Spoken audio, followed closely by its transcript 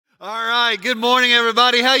All right, good morning,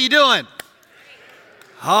 everybody. How you doing?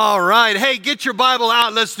 All right. Hey, get your Bible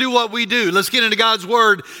out. Let's do what we do. Let's get into God's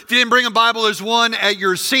Word. If you didn't bring a Bible, there's one at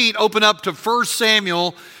your seat. Open up to 1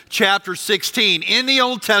 Samuel chapter 16. In the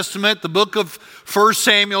Old Testament, the book of 1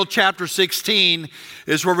 Samuel chapter 16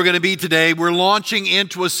 is where we're going to be today. We're launching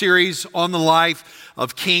into a series on the life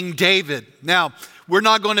of King David. Now, we're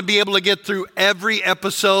not going to be able to get through every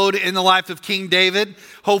episode in the life of King David.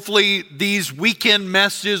 Hopefully, these weekend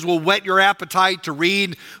messages will whet your appetite to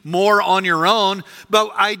read more on your own.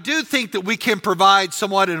 But I do think that we can provide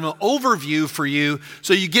somewhat of an overview for you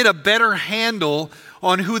so you get a better handle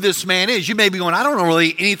on who this man is. You may be going, I don't know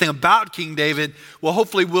really anything about King David. Well,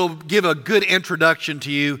 hopefully we'll give a good introduction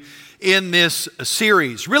to you in this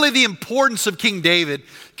series. Really, the importance of King David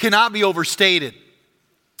cannot be overstated.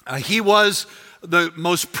 He was the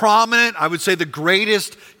most prominent, I would say the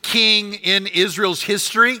greatest king in Israel's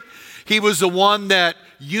history. He was the one that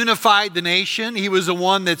unified the nation. He was the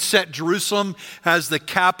one that set Jerusalem as the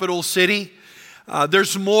capital city.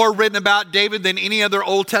 There's more written about David than any other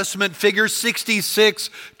Old Testament figure. 66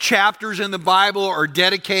 chapters in the Bible are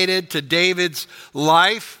dedicated to David's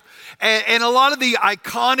life. And a lot of the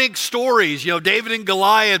iconic stories, David and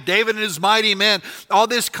Goliath, David and his mighty men, all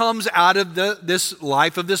this comes out of this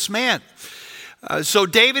life of this man. So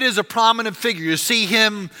David is a prominent figure. You see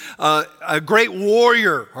him a great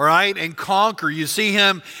warrior, all right, and conqueror. You see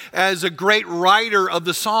him as a great writer of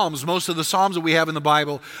the Psalms. Most of the Psalms that we have in the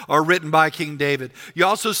Bible are written by King David. You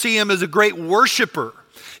also see him as a great worshiper.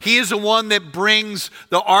 He is the one that brings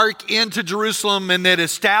the ark into Jerusalem and that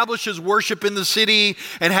establishes worship in the city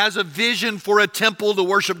and has a vision for a temple to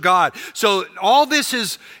worship God. So all this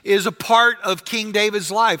is a part of King David's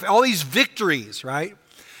life. All these victories, right?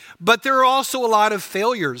 But there are also a lot of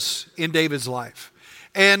failures in David's life.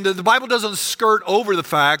 And the Bible doesn't skirt over the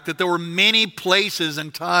fact that there were many places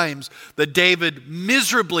and times that David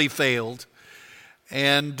miserably failed.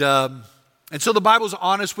 And so the Bible's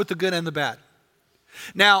honest with the good and the bad.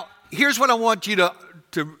 Now, here's what I want you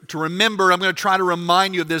to remember. I'm going to try to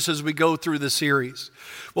remind you of this as we go through the series.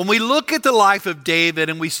 When we look at the life of David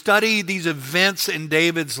and we study these events in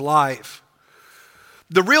David's life,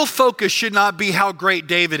 the real focus should not be how great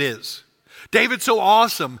David is. David's so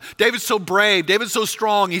awesome. David's so brave. David's so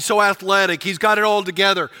strong. He's so athletic. He's got it all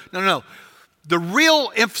together. No. The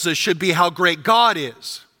real emphasis should be how great God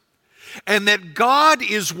is. And that God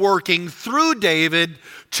is working through David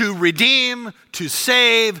to redeem, to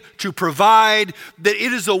save, to provide. That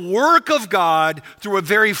it is a work of God through a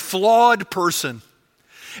very flawed person.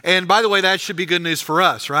 And by the way, that should be good news for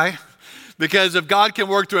us, right? Because if God can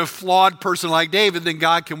work through a flawed person like David, then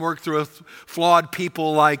God can work through a flawed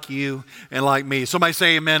people like you and like me. Somebody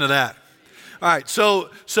say amen to that. All right, so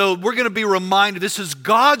we're going to be reminded this is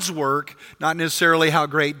God's work, not necessarily how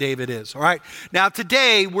great David is. All right, now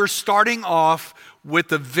today we're starting off with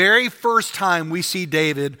the very first time we see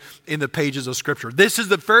David in the pages of Scripture. This is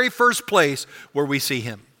the very first place where we see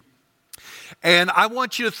him. And I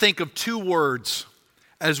want you to think of two words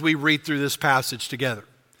as we read through this passage together.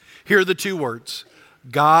 Here are the two words.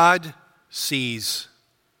 God sees.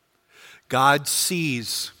 God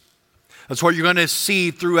sees. That's what you're going to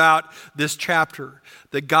see throughout this chapter,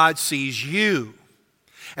 that God sees you.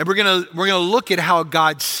 And we're going to look at how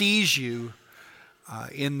God sees you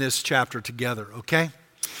in this chapter together, okay?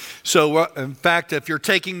 So, in fact, if you're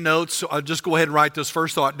taking notes, I'll just go ahead and write this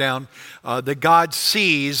first thought down, that God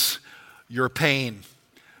sees your pain.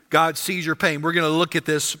 God sees your pain. We're going to look at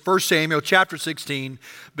this, 1 Samuel chapter 16,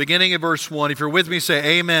 beginning in verse 1. If you're with me,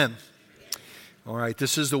 say amen. All right,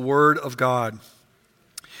 this is the word of God.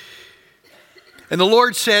 And the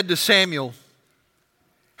Lord said to Samuel,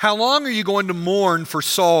 "How long are you going to mourn for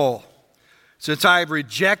Saul, since I have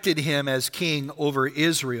rejected him as king over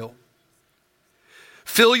Israel?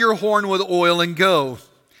 Fill your horn with oil and go.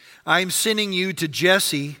 I am sending you to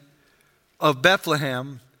Jesse of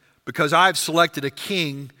Bethlehem, because I've selected a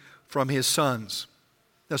king from his sons."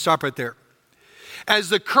 Now stop right there. As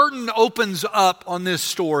the curtain opens up on this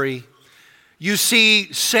story, you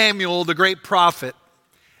see Samuel, the great prophet,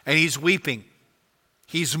 and he's weeping.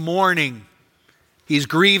 He's mourning. He's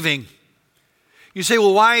grieving. You say,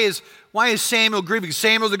 well, why is Samuel grieving?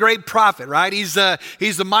 Samuel's the great prophet, right? He's the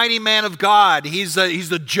mighty man of God. He's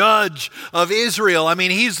the judge of Israel. I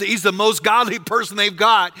mean, he's the most godly person they've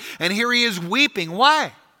got. And here he is weeping.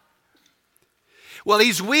 Why? Well,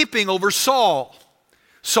 he's weeping over Saul.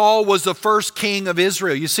 Saul was the first king of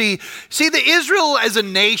Israel. You see, the Israel as a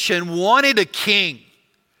nation wanted a king.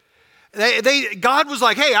 God was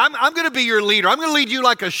like, hey, I'm going to be your leader. I'm going to lead you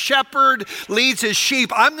like a shepherd leads his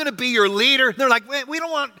sheep. I'm going to be your leader. They're like, we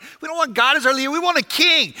don't want God as our leader. We want a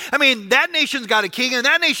king. I mean, that nation's got a king, and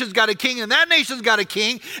that nation's got a king, and that nation's got a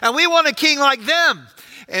king, and we want a king like them.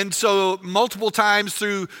 And so multiple times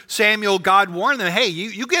through Samuel, God warned them, hey,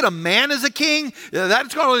 you get a man as a king,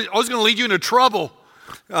 that's going to lead you into trouble.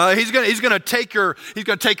 He's going to take your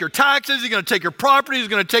taxes. He's going to take your property. He's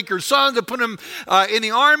going to take your sons and put them in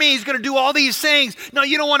the army. He's going to do all these things. No,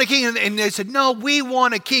 you don't want a king. And they said, no, we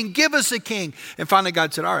want a king. Give us a king. And finally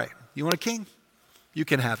God said, all right, you want a king? You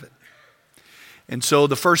can have it. And so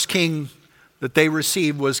the first king that they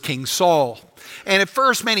received was King Saul. And at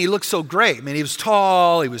first, man, he looked so great. Man, he was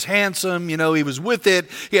tall, he was handsome, he was with it.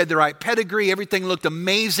 He had the right pedigree, everything looked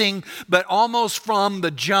amazing. But almost from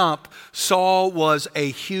the jump, Saul was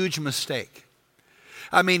a huge mistake.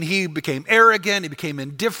 I mean, he became arrogant, he became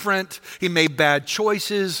indifferent, he made bad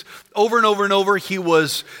choices. Over and over and over, he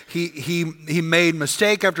made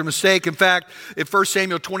mistake after mistake. In fact, in 1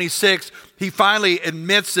 Samuel 26, he finally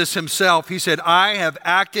admits this himself. He said, I have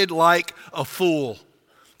acted like a fool.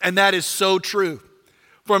 And that is so true.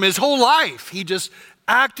 From his whole life, he just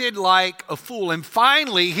acted like a fool. And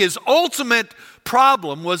finally, his ultimate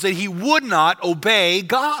problem was that he would not obey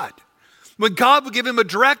God. When God would give him a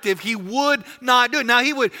directive, he would not do it. Now,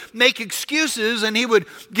 he would make excuses and he would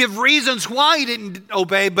give reasons why he didn't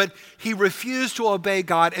obey, but he refused to obey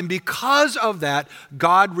God. And because of that,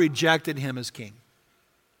 God rejected him as king.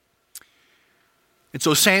 And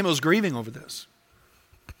so Samuel's grieving over this.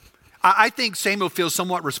 I think Samuel feels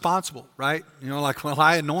somewhat responsible, right? Like, well,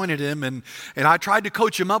 I anointed him and I tried to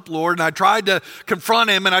coach him up, Lord, and I tried to confront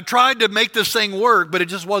him and I tried to make this thing work, but it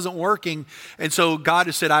just wasn't working. And so God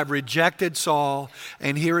has said, I've rejected Saul,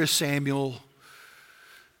 and here is Samuel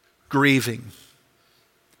grieving.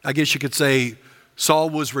 I guess you could say Saul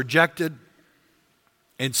was rejected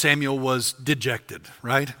and Samuel was dejected,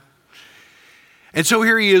 right? And so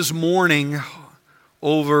here he is mourning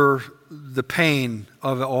over the pain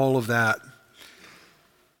of all of that.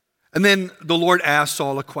 And then the Lord asked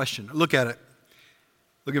Saul a question. Look at it.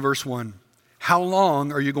 Look at verse 1. How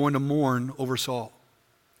long are you going to mourn over Saul?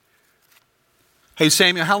 Hey,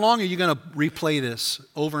 Samuel, how long are you going to replay this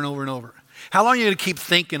over and over and over? How long are you going to keep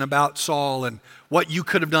thinking about Saul and what you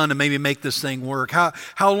could have done to maybe make this thing work? How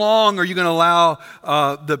long are you going to allow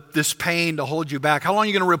this pain to hold you back? How long are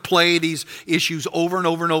you going to replay these issues over and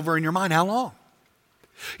over and over in your mind? How long?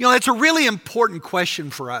 That's a really important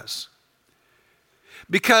question for us,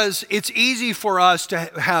 because it's easy for us to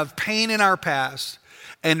have pain in our past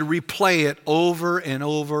and replay it over and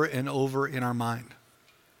over and over in our mind.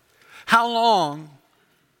 How long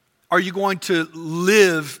are you going to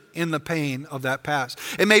live in the pain of that past?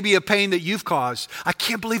 It may be a pain that you've caused. I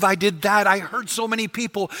can't believe I did that. I hurt so many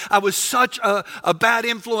people. I was such a bad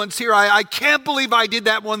influence here. I can't believe I did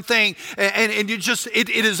that one thing. And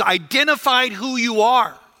it has identified who you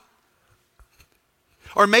are.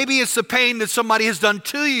 Or maybe it's the pain that somebody has done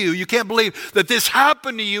to you. You can't believe that this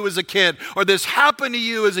happened to you as a kid, or this happened to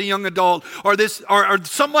you as a young adult, or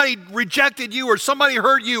somebody rejected you, or somebody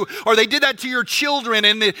hurt you, or they did that to your children.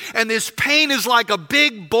 And this pain is like a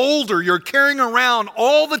big boulder you're carrying around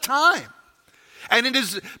all the time. And it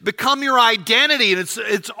has become your identity, and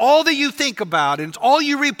it's all that you think about, and it's all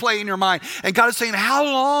you replay in your mind. And God is saying, how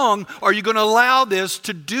long are you going to allow this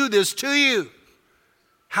to do this to you?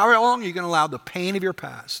 How long are you going to allow the pain of your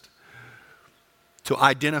past to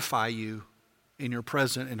identify you in your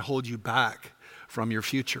present and hold you back from your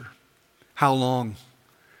future? How long?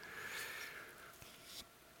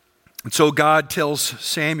 And so God tells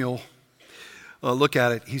Samuel, look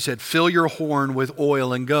at it. He said, fill your horn with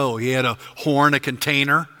oil and go. He had a horn, a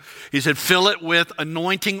container. He said, fill it with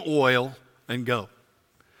anointing oil and go.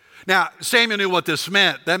 Now, Samuel knew what this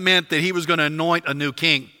meant. That meant that he was going to anoint a new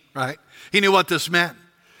king, right? He knew what this meant.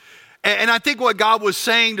 And I think what God was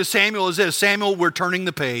saying to Samuel is this: Samuel, we're turning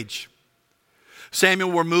the page. Samuel,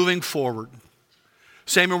 we're moving forward.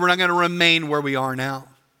 Samuel, we're not going to remain where we are now.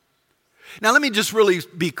 Now, let me just really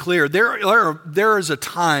be clear. There is a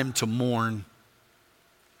time to mourn.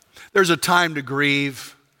 There's a time to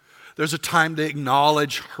grieve. There's a time to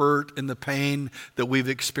acknowledge hurt and the pain that we've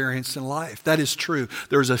experienced in life. That is true.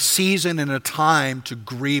 There's a season and a time to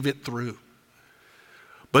grieve it through.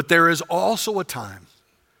 But there is also a time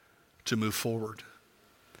to move forward.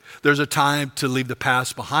 There's a time to leave the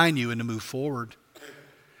past behind you and to move forward.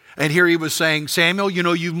 And here he was saying, Samuel,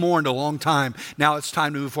 you've mourned a long time. Now it's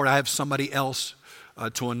time to move forward. I have somebody else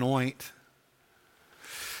to anoint.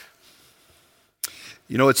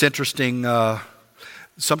 It's interesting.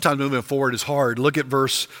 Sometimes moving forward is hard. Look at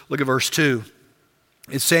verse 2.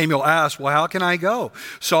 And Samuel asked, well, how can I go?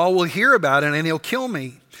 Saul will hear about it and he'll kill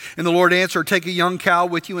me. And the Lord answered, take a young cow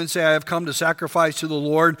with you and say, I have come to sacrifice to the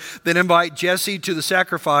Lord. Then invite Jesse to the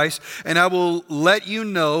sacrifice, and I will let you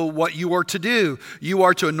know what you are to do. You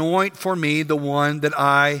are to anoint for me the one that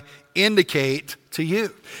I indicate to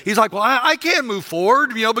you. He's like, well, I can't move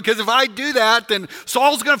forward, because if I do that, then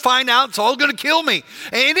Saul's going to find out, Saul's going to kill me.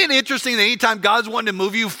 And isn't it interesting that anytime God's wanting to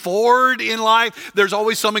move you forward in life, there's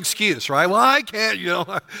always some excuse, right? Well,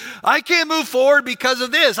 I can't move forward because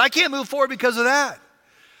of this. I can't move forward because of that.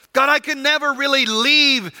 God, I can never really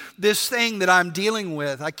leave this thing that I'm dealing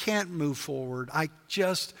with. I can't move forward. I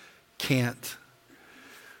just can't.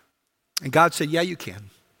 And God said, yeah, you can.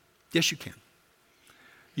 Yes, you can.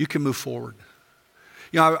 You can move forward.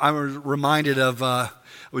 I was reminded of, I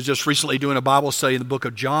was just recently doing a Bible study in the book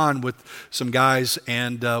of John with some guys,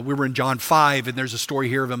 and we were in John 5, and there's a story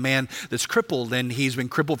here of a man that's crippled, and he's been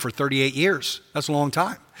crippled for 38 years. That's a long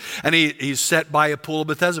time. And he's sat by a pool of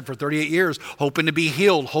Bethesda for 38 years, hoping to be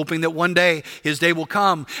healed, hoping that one day his day will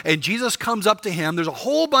come. And Jesus comes up to him. There's a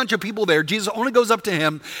whole bunch of people there. Jesus only goes up to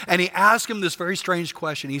him, and he asks him this very strange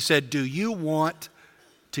question. He said, do you want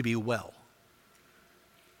to be well?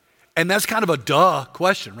 And that's kind of a duh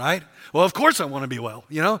question, right? Well, of course I want to be well.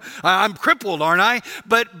 I'm crippled, aren't I?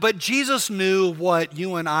 But Jesus knew what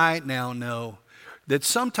you and I now know, that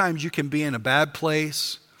sometimes you can be in a bad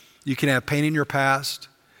place, you can have pain in your past,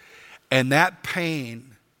 and that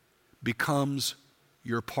pain becomes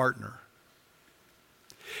your partner.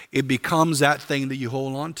 It becomes that thing that you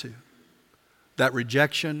hold on to. That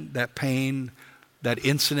rejection, that pain, that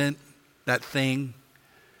incident, that thing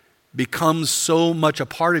becomes so much a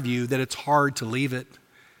part of you that it's hard to leave it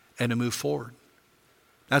and to move forward.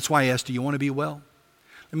 That's why I asked, do you want to be well?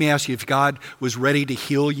 Let me ask you, if God was ready to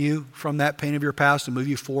heal you from that pain of your past and move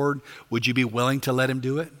you forward, would you be willing to let him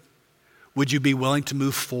do it? Would you be willing to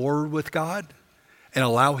move forward with God and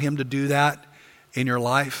allow him to do that in your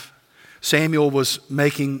life? Samuel was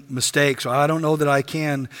making mistakes. I don't know that I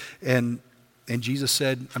can. And Jesus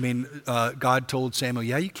said, God told Samuel,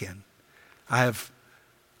 yeah, you can.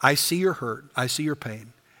 I see your hurt. I see your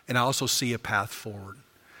pain. And I also see a path forward.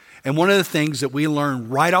 And one of the things that we learn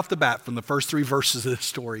right off the bat from the first 3 verses of this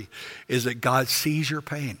story is that God sees your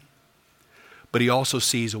pain, but he also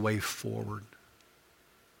sees a way forward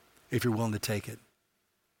if you're willing to take it.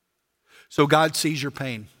 So God sees your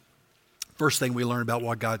pain. First thing we learn about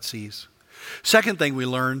what God sees. Second thing we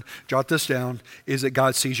learn, jot this down, is that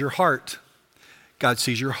God sees your heart. God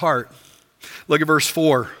sees your heart. Look at verse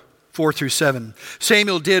 4 through 7.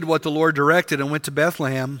 Samuel did what the Lord directed and went to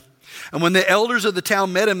Bethlehem. And when the elders of the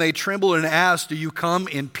town met him, they trembled and asked, do you come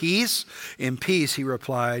in peace? In peace, he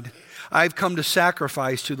replied. I've come to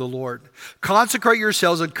sacrifice to the Lord. Consecrate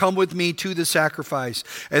yourselves and come with me to the sacrifice.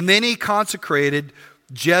 And then he consecrated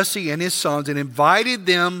Jesse and his sons and invited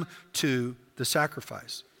them to the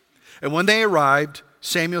sacrifice. And when they arrived,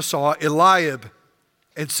 Samuel saw Eliab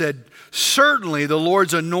and said, certainly the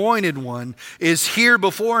Lord's anointed one is here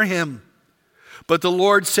before him. But the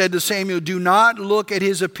Lord said to Samuel, do not look at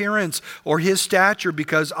his appearance or his stature,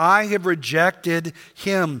 because I have rejected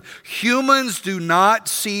him. Humans do not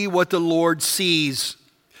see what the Lord sees.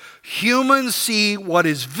 Humans see what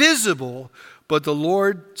is visible, but the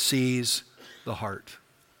Lord sees the heart.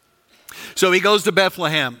 So he goes to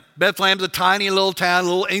Bethlehem. Bethlehem's a tiny little town, a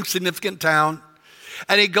little insignificant town.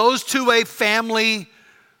 And he goes to a family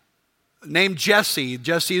named Jesse.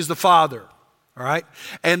 Jesse is the father. All right?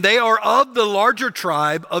 And they are of the larger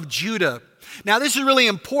tribe of Judah. Now, this is really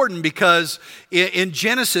important because in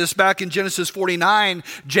Genesis, back in Genesis 49,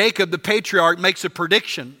 Jacob, the patriarch, makes a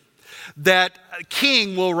prediction that a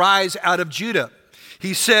king will rise out of Judah.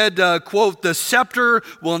 He said, quote, the scepter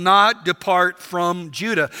will not depart from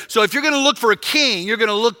Judah. So if you're going to look for a king, you're going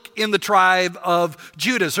to look in the tribe of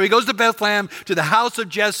Judah. So he goes to Bethlehem, to the house of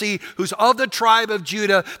Jesse, who's of the tribe of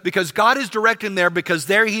Judah, because God is directing him there, because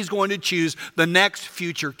there he's going to choose the next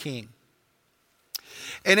future king.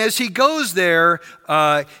 And as he goes there,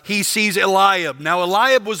 he sees Eliab. Now,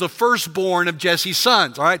 Eliab was the firstborn of Jesse's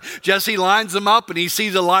sons, all right? Jesse lines them up, and he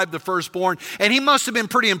sees Eliab, the firstborn. And he must have been a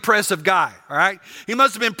pretty impressive guy, all right? He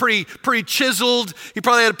must have been pretty chiseled. He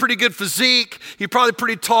probably had a pretty good physique. He probably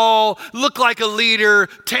pretty tall, looked like a leader,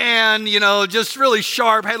 tan, just really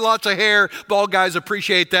sharp, had lots of hair. Bald guys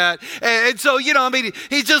appreciate that. And so,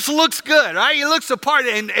 he just looks good, right? He looks the part.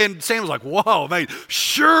 And Samuel's like, whoa, man,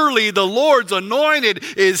 surely the Lord's anointed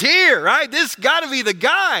is here, right? This got to be the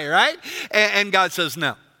guy, right? And God says,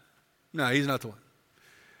 no, he's not the one.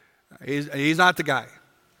 He's not the guy.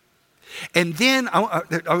 And then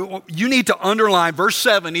you need to underline, verse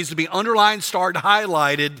 7 needs to be underlined, starred,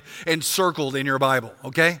 highlighted, and circled in your Bible,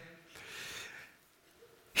 okay?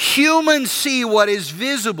 Humans see what is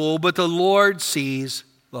visible, but the Lord sees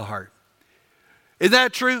the heart. Isn't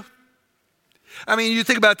that true? I mean, you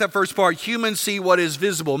think about that first part, humans see what is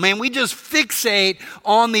visible. Man, we just fixate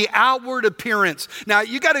on the outward appearance. Now,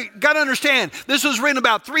 you got to understand, this was written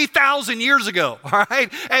about 3,000 years ago, all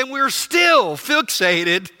right? And we're still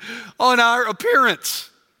fixated on our appearance.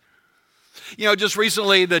 You know, just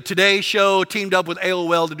recently, the Today Show teamed up with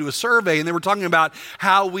AOL to do a survey, and they were talking about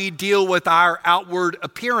how we deal with our outward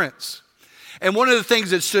appearance. And one of the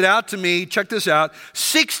things that stood out to me, check this out,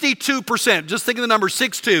 62%, just think of the number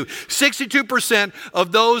 62%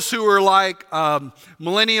 of those who are like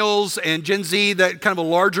millennials and Gen Z, that kind of a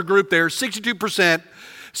larger group there, 62%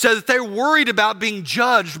 said that they're worried about being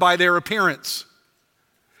judged by their appearance.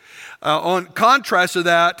 On contrast to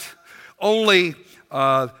that, only,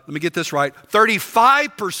 let me get this right,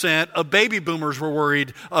 35% of baby boomers were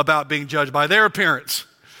worried about being judged by their appearance.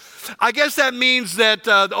 I guess that means that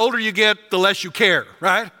the older you get, the less you care,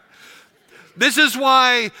 right? This is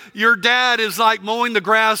why your dad is like mowing the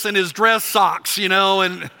grass in his dress socks, you know,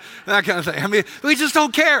 and that kind of thing. I mean, we just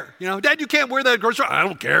don't care. You know, Dad, you can't wear that grocery. I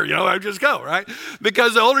don't care. You know, I just go, right?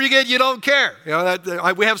 Because the older you get, you don't care. You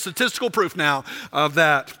know, we have statistical proof now of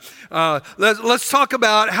that. Let's talk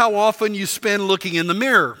about how often you spend looking in the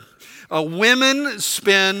mirror. Women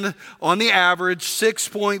spend, on the average,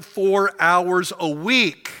 6.4 hours a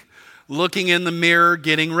week looking in the mirror,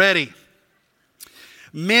 getting ready.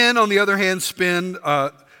 Men, on the other hand, spend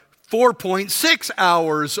 4.6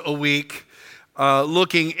 hours a week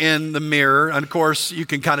looking in the mirror. And of course, you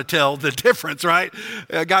can kind of tell the difference, right?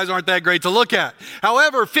 Guys aren't that great to look at.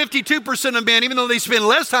 However, 52% of men, even though they spend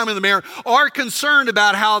less time in the mirror, are concerned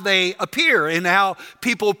about how they appear and how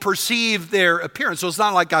people perceive their appearance. So it's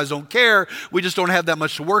not like guys don't care. We just don't have that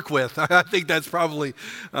much to work with. I think that's probably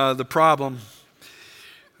the problem.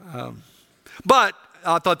 But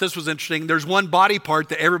I thought this was interesting. There's one body part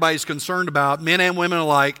that everybody's concerned about, men and women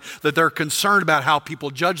alike, that they're concerned about how people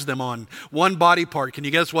judge them on. One body part. Can you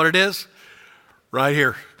guess what it is? Right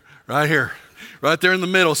here. Right here. Right there in the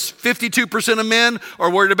middle. 52% of men are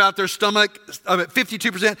worried about their stomach. 52%.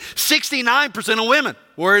 69% of women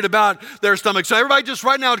worried about their stomach. So everybody just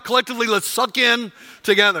right now, collectively, let's suck in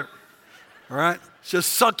together. All right?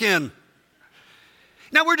 Just suck in.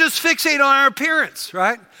 Now we're just fixated on our appearance,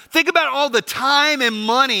 right? Think about all the time and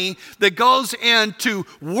money that goes into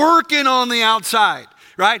working on the outside,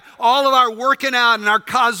 right? All of our working out and our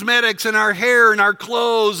cosmetics and our hair and our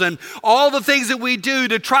clothes and all the things that we do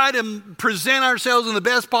to try to present ourselves in the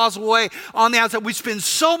best possible way on the outside. We spend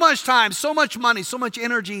so much time, so much money, so much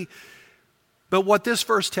energy. But what this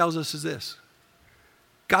verse tells us is this.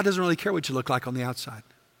 God doesn't really care what you look like on the outside.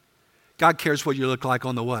 God cares what you look like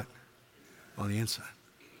on the what? On the inside.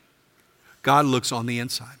 God looks on the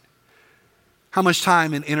inside. How much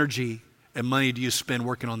time and energy and money do you spend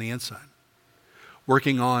working on the inside?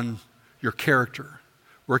 Working on your character,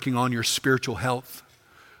 working on your spiritual health,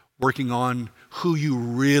 working on who you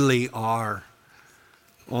really are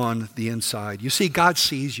on the inside. You see, God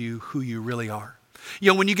sees you who you really are.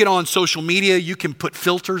 You know, when you get on social media, you can put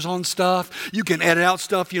filters on stuff. You can edit out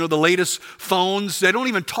stuff. You know, the latest phones, they don't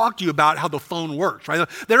even talk to you about how the phone works, right?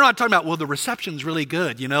 They're not talking about, well, the reception's really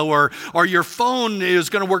good, you know, or your phone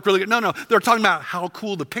is going to work really good. No. They're talking about how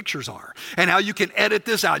cool the pictures are and how you can edit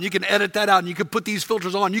this out and you can edit that out and you can put these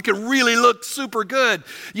filters on. You can really look super good.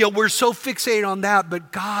 You know, we're so fixated on that,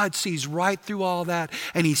 but God sees right through all that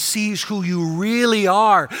and He sees who you really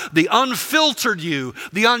are, the unfiltered you,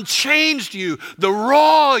 the unchanged you, the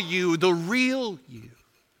raw you, the real you.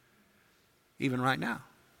 Even right now,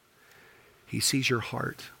 He sees your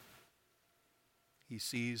heart. He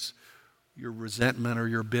sees your resentment or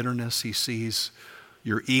your bitterness. He sees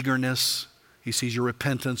your eagerness. He sees your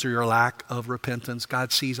repentance or your lack of repentance.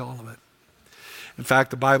 God sees all of it. In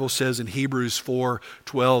fact, the Bible says in Hebrews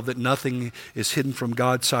 4:12 that nothing is hidden from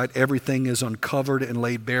God's sight. Everything is uncovered and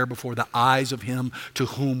laid bare before the eyes of Him to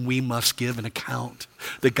whom we must give an account.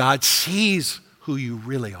 That God sees who you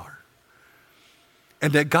really are.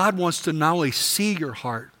 And that God wants to not only see your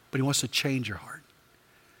heart, but He wants to change your heart.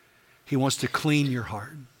 He wants to clean your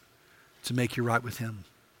heart to make you right with Him.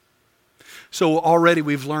 So already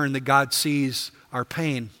we've learned that God sees our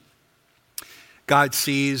pain. God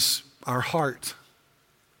sees our heart.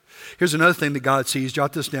 Here's another thing that God sees.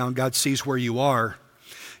 Jot this down. God sees where you are.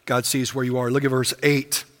 God sees where you are. Look at verse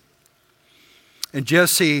 8. And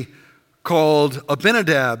Jesse called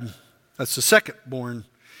Abinadab, that's the second born,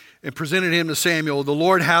 and presented him to Samuel. The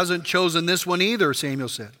Lord hasn't chosen this one either, Samuel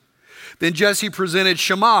said. Then Jesse presented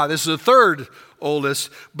Shammah. This is the third oldest,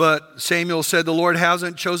 but Samuel said, the Lord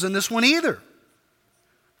hasn't chosen this one either.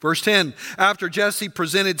 Verse 10, after Jesse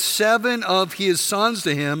presented 7 of his sons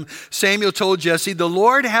to him, Samuel told Jesse, the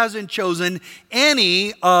Lord hasn't chosen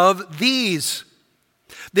any of these.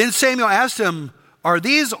 Then Samuel asked him, are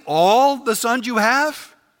these all the sons you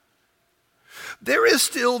have? There is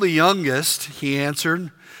still the youngest, he answered,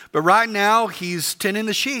 but right now he's tending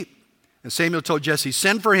the sheep. And Samuel told Jesse,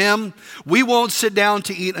 send for him. We won't sit down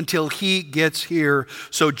to eat until he gets here.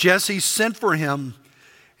 So Jesse sent for him,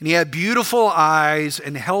 and he had beautiful eyes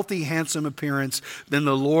and healthy, handsome appearance. Then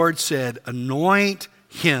the Lord said, anoint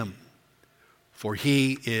him, for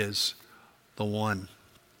he is the one.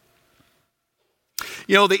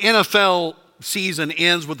 You know, the NFL season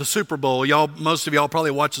ends with the Super Bowl. Most of y'all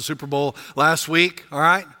probably watched the Super Bowl last week, all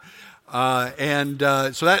right?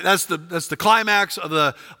 So that's the climax of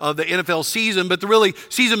the NFL season. But the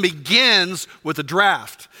season begins with the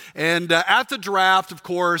draft. And at the draft, of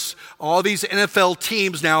course, all these NFL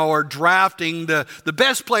teams now are drafting the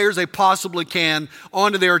best players they possibly can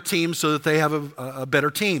onto their team so that they have a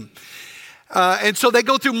better team. And so they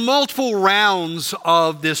go through multiple rounds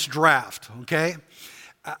of this draft, okay?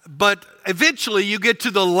 But eventually you get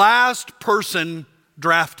to the last person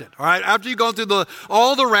drafted, all right? After you've gone through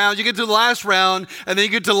all the rounds, you get to the last round, and then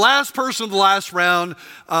you get to the last person of the last round.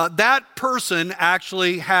 That person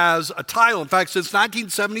actually has a title. In fact, since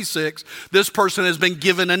 1976, this person has been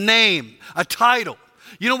given a name, a title.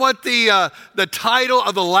 You know what the title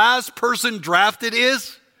of the last person drafted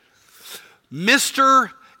is?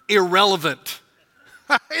 Mr. Irrelevant.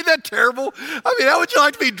 Ain't that terrible? I mean, how would you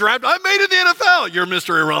like to be drafted? I made it in the NFL. You're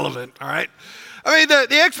Mr. Irrelevant, all right? I mean,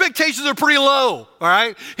 the expectations are pretty low, all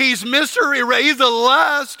right? He's Mr. Irrelevant. He's the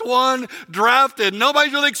last one drafted.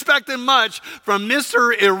 Nobody's really expecting much from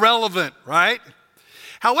Mr. Irrelevant, right?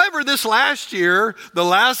 However, this last year, the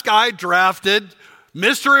last guy drafted,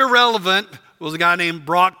 Mr. Irrelevant, was a guy named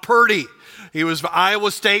Brock Purdy. He was the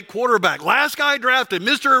Iowa State quarterback. Last guy drafted,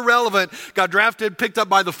 Mr. Irrelevant, got drafted, picked up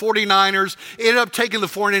by the 49ers, ended up taking the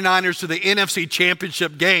 49ers to the NFC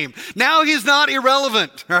Championship game. Now he's not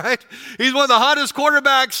irrelevant, right? He's one of the hottest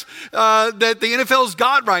quarterbacks that the NFL's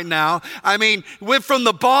got right now. I mean, went from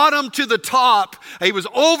the bottom to the top. He was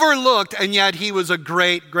overlooked, and yet he was a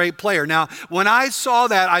great, great player. Now, when I saw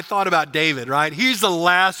that, I thought about David, right? He's the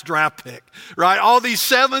last draft pick, right? All these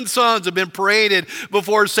 7 sons have been paraded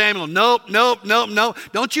before Samuel. Nope.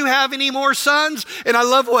 Don't you have any more sons? And I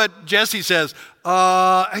love what Jesse says.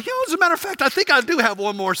 As a matter of fact, I think I do have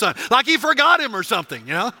one more son. Like he forgot him or something,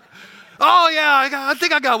 you know? Oh, yeah, I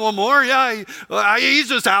think I got one more. Yeah, he's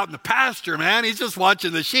just out in the pasture, man. He's just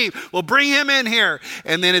watching the sheep. Well, bring him in here.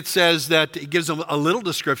 And then it says that it gives them a little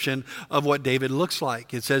description of what David looks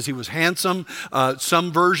like. It says he was handsome.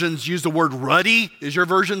 Some versions use the word ruddy. Does your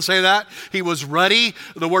version say that? He was ruddy.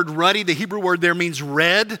 The word ruddy, the Hebrew word there means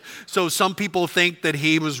red. So some people think that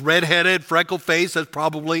he was redheaded, freckle-faced. That's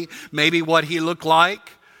probably maybe what he looked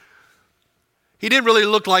like. He didn't really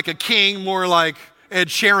look like a king, more like Ed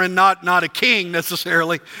Sheeran, not a king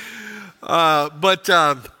necessarily, but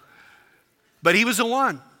he was the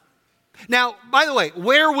one. Now, by the way,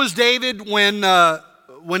 where was David when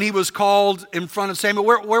he was called in front of Samuel?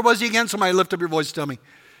 Where was he again? Somebody lift up your voice and tell me.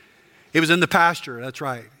 He was in the pasture. That's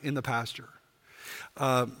right, in the pasture.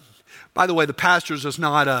 By the way, the pasture is just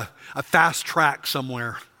not a fast track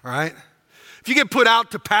somewhere, all right? If you get put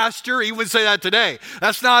out to pasture, you would say that today.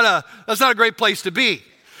 That's not a great place to be.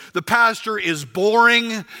 The pasture is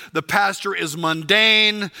boring. The pasture is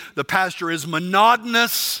mundane. The pasture is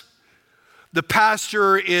monotonous. The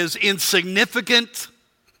pasture is insignificant.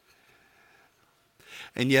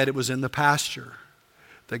 And yet it was in the pasture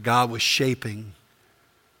that God was shaping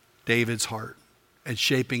David's heart and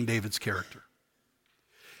shaping David's character.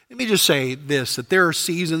 Let me just say this, that there are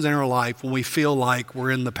seasons in our life when we feel like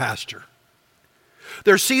we're in the pasture.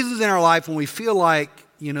 There are seasons in our life when we feel like,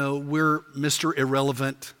 we're Mr.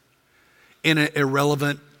 Irrelevant in an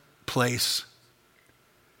irrelevant place.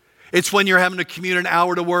 It's when you're having to commute an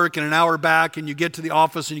hour to work and an hour back, and you get to the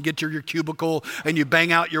office and you get to your cubicle and you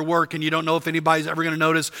bang out your work, and you don't know if anybody's ever going to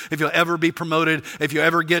notice, if you'll ever be promoted, if you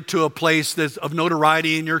ever get to a place that's of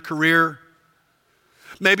notoriety in your career.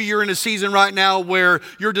 Maybe you're in a season right now where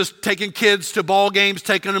you're just taking kids to ball games,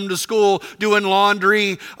 taking them to school, doing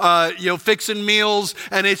laundry, fixing meals,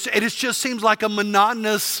 and it just seems like a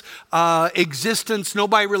monotonous existence.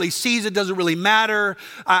 Nobody really sees it, doesn't really matter.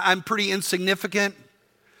 I'm pretty insignificant.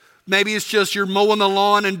 Maybe it's just you're mowing the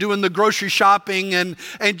lawn and doing the grocery shopping and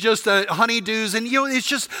just honeydews, and it's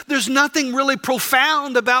just there's nothing really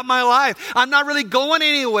profound about my life. I'm not really going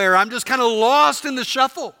anywhere. I'm just kind of lost in the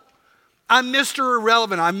shuffle. I'm Mr.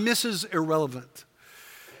 Irrelevant. I'm Mrs. Irrelevant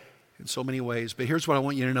in so many ways. But here's what I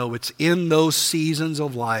want you to know. It's in those seasons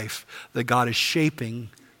of life that God is shaping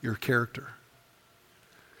your character.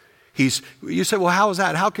 You say, well, how is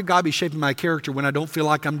that? How could God be shaping my character when I don't feel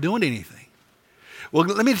like I'm doing anything? Well,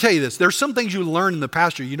 let me tell you this. There's some things you learn in the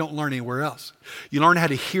pasture you don't learn anywhere else. You learn how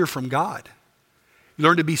to hear from God. You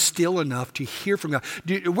learn to be still enough to hear from God.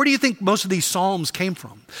 Where do you think most of these Psalms came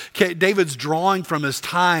from? Okay, David's drawing from his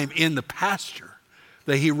time in the pasture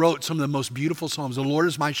that he wrote some of the most beautiful Psalms. The Lord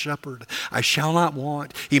is my shepherd. I shall not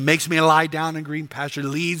want. He makes me lie down in green pasture,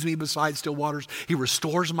 leads me beside still waters. He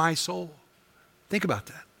restores my soul. Think about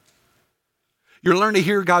that. You learn to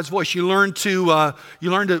hear God's voice. You learn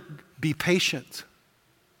to be patient.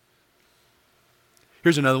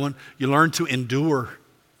 Here's another one. You learn to endure.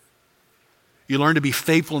 You learn to be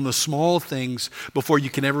faithful in the small things before you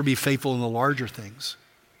can ever be faithful in the larger things.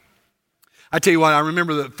 I tell you what, I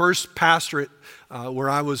remember the first pastorate where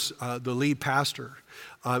I was the lead pastor.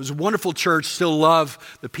 It was a wonderful church, still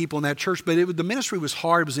love the people in that church, but the ministry was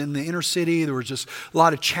hard. It was in the inner city. There was just a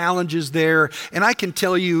lot of challenges there. And I can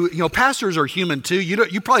tell you, pastors are human too.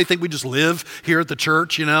 You probably think we just live here at the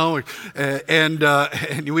church, and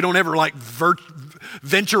we don't ever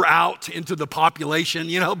venture out into the population,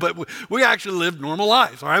 but we actually live normal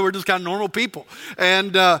lives, all right? We're just kind of normal people.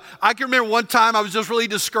 And I can remember one time I was just really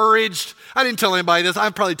discouraged. I didn't tell anybody this. I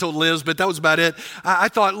probably told Liz, but that was about it. I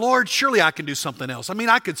thought, Lord, surely I can do something else. I mean,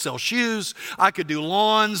 I could sell shoes. I could do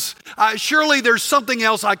lawns. Surely there's something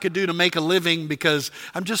else I could do to make a living because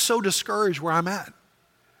I'm just so discouraged where I'm at.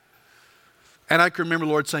 And I can remember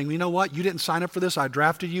the Lord saying, you know what? You didn't sign up for this. I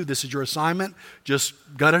drafted you. This is your assignment. Just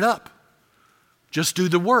gut it up. Just do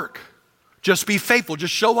the work. Just be faithful.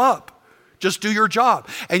 Just show up. Just do your job.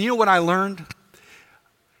 And you know what I learned?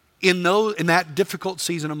 In that difficult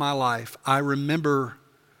season of my life, I remember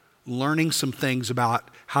learning some things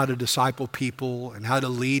about how to disciple people and how to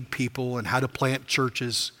lead people and how to plant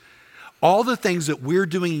churches. All the things that we're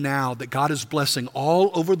doing now that God is blessing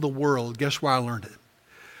all over the world, guess where I learned it?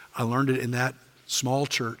 I learned it in that small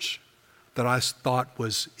church that I thought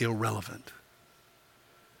was irrelevant.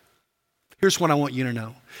 Here's what I want you to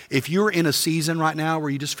know. If you're in a season right now where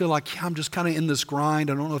you just feel like, I'm just kind of in this grind.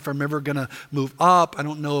 I don't know if I'm ever going to move up. I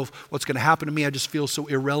don't know what's going to happen to me. I just feel so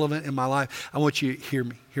irrelevant in my life. I want you to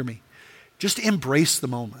hear me. Just embrace the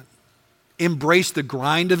moment. Embrace the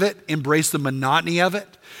grind of it. Embrace the monotony of it.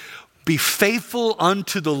 Be faithful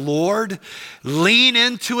unto the Lord. Lean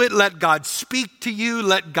into it. Let God speak to you.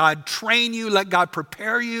 Let God train you. Let God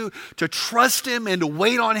prepare you to trust Him and to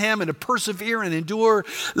wait on Him and to persevere and endure.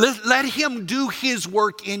 Let Him do His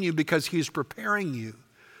work in you because He's preparing you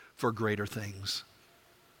for greater things.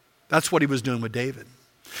 That's what He was doing with David.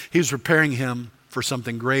 He was preparing him for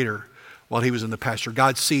something greater while he was in the pasture.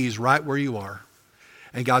 God sees right where you are,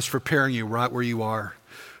 and God's preparing you right where you are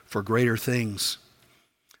for greater things.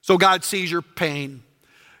 So God sees your pain.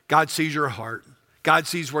 God sees your heart. God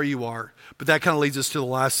sees where you are. But that kind of leads us to the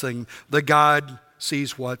last thing, that God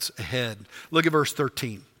sees what's ahead. Look at verse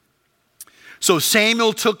 13. So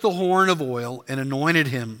Samuel took the horn of oil and anointed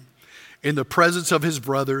him in the presence of his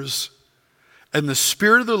brothers, and the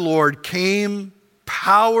Spirit of the Lord came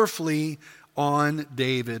powerfully on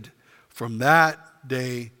David from that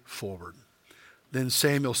day forward. Then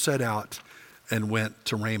Samuel set out and went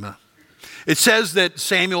to Ramah. It says that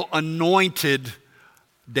Samuel anointed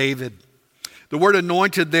David. The word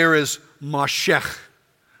anointed there is mashech.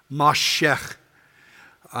 Mashech.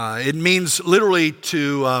 It means literally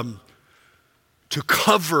to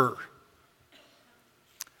cover.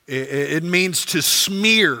 It means to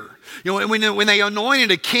smear. When they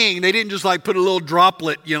anointed a king, they didn't just put a little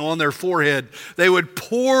droplet, on their forehead. They would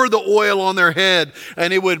pour the oil on their head,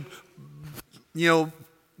 and it would,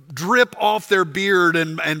 drip off their beard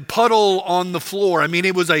and puddle on the floor. I mean,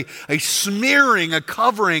 it was a smearing, a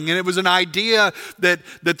covering, and it was an idea that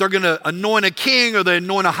they're going to anoint a king or they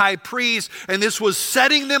anoint a high priest, and this was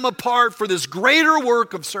setting them apart for this greater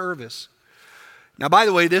work of service. Now, by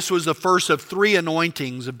the way, this was the first of 3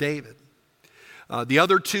 anointings of David. The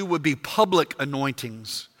other 2 would be public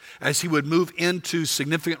anointings as he would move into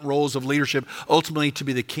significant roles of leadership, ultimately to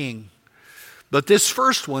be the king. But this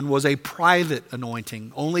first one was a private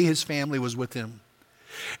anointing. Only his family was with him.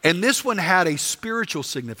 And this one had a spiritual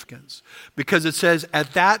significance because it says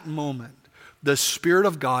at that moment, the Spirit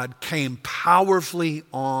of God came powerfully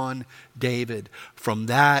on David from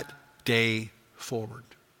that day forward.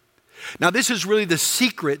 Now, this is really the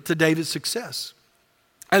secret to David's success.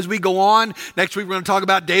 As we go on, next week we're going to talk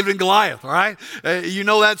about David and Goliath, all right? You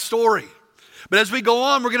know that story. But as we go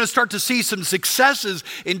on, we're going to start to see some successes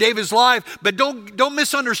in David's life. But don't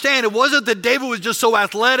misunderstand. It wasn't that David was just so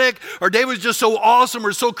athletic or David was just so awesome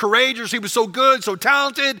or so courageous. He was so good, so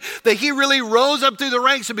talented that he really rose up through the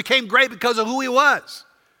ranks and became great because of who he was.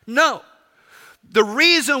 No. The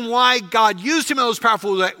reason why God used him in those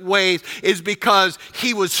powerful ways is because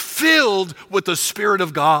he was filled with the Spirit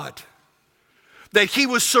of God. That he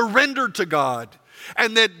was surrendered to God.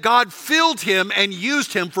 And that God filled him and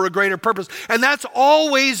used him for a greater purpose. And that's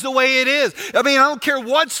always the way it is. I mean, I don't care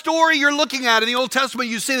what story you're looking at in the Old Testament,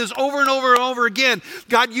 you see this over and over and over again.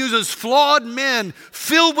 God uses flawed men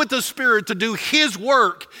filled with the Spirit to do his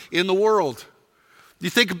work in the world. You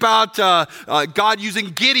think about God using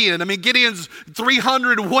Gideon. I mean, Gideon's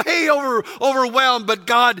 300 way overwhelmed, but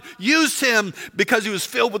God used him because he was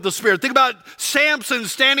filled with the Spirit. Think about Samson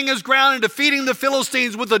standing his ground and defeating the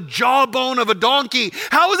Philistines with the jawbone of a donkey.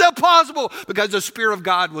 How was that possible? Because the Spirit of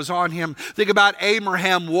God was on him. Think about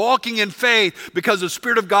Abraham walking in faith because the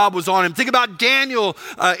Spirit of God was on him. Think about Daniel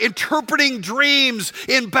interpreting dreams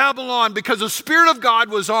in Babylon because the Spirit of God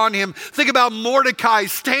was on him. Think about Mordecai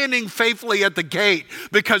standing faithfully at the gate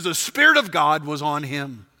because the Spirit of God was on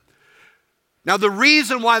him. Now, the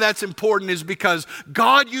reason why that's important is because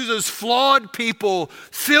God uses flawed people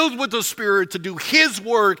filled with the Spirit to do his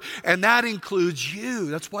work, and that includes you.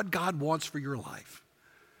 That's what God wants for your life.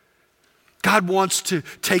 God wants to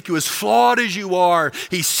take you as flawed as you are.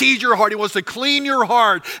 He sees your heart. He wants to clean your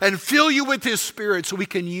heart and fill you with his Spirit so he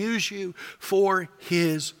can use you for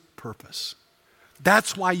his purpose.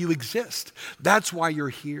 That's why you exist. That's why you're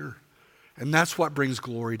here. And that's what brings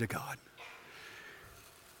glory to God.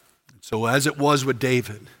 So as it was with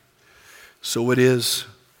David, so it is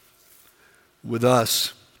with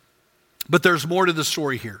us. But there's more to the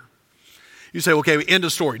story here. You say, okay, end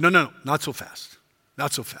of story. No, not so fast.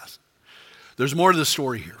 Not so fast. There's more to the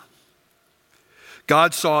story here.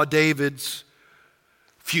 God saw David's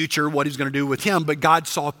future, what he's going to do with him, but God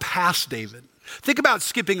saw past David. Think about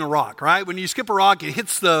skipping a rock, right? When you skip a rock, it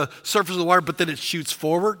hits the surface of the water, but then it shoots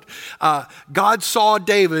forward. God saw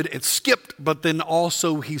David, it skipped, but then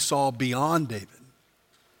also he saw beyond David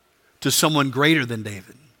to someone greater than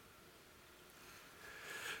David.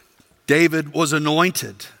 David was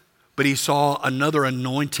anointed, but he saw another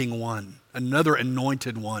anointed one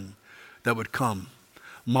that would come.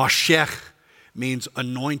 Mashech means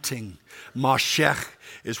anointing. Mashech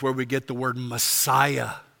is where we get the word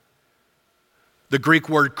Messiah. The Greek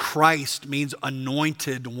word Christ means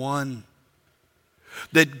anointed one.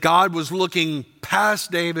 That God was looking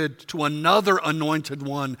past David to another anointed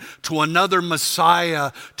one, to another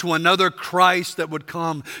Messiah, to another Christ that would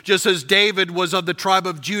come. Just as David was of the tribe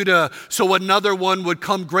of Judah, so another one would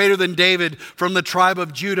come greater than David from the tribe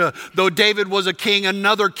of Judah. Though David was a king,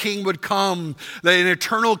 another king would come, an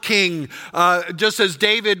eternal king. Just as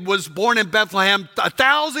David was born in Bethlehem,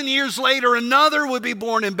 1,000 years later, another would be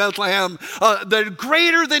born in Bethlehem,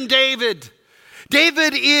 greater than David.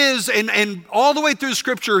 David is, and all the way through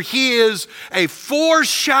Scripture, he is a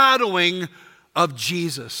foreshadowing of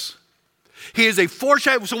Jesus. He is a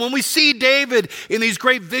foreshadowing. So when we see David in these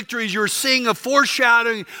great victories, you're seeing a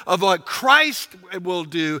foreshadowing of what Christ will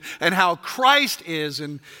do and how Christ is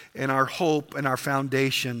and our hope and our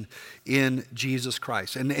foundation in Jesus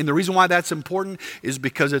Christ. And the reason why that's important is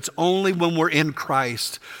because it's only when we're in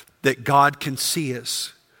Christ that God can see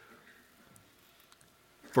us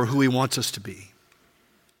for who he wants us to be.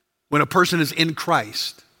 When a person is in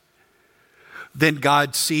Christ, then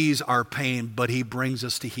God sees our pain, but he brings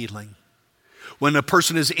us to healing. When a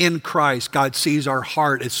person is in Christ, God sees our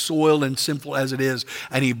heart as soiled and sinful as it is,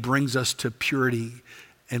 and he brings us to purity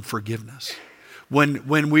and forgiveness. When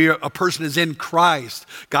a person is in Christ,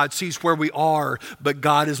 God sees where we are, but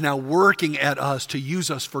God is now working at us to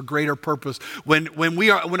use us for greater purpose. When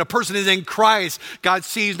a person is in Christ, God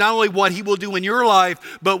sees not only what he will do in your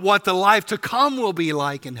life, but what the life to come will be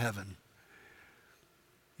like in heaven.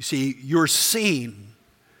 You see, you're seen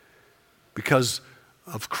because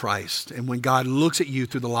of Christ. And when God looks at you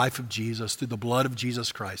through the life of Jesus, through the blood of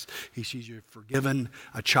Jesus Christ, he sees you forgiven,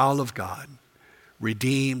 a child of God,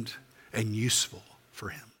 redeemed, and useful for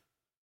him.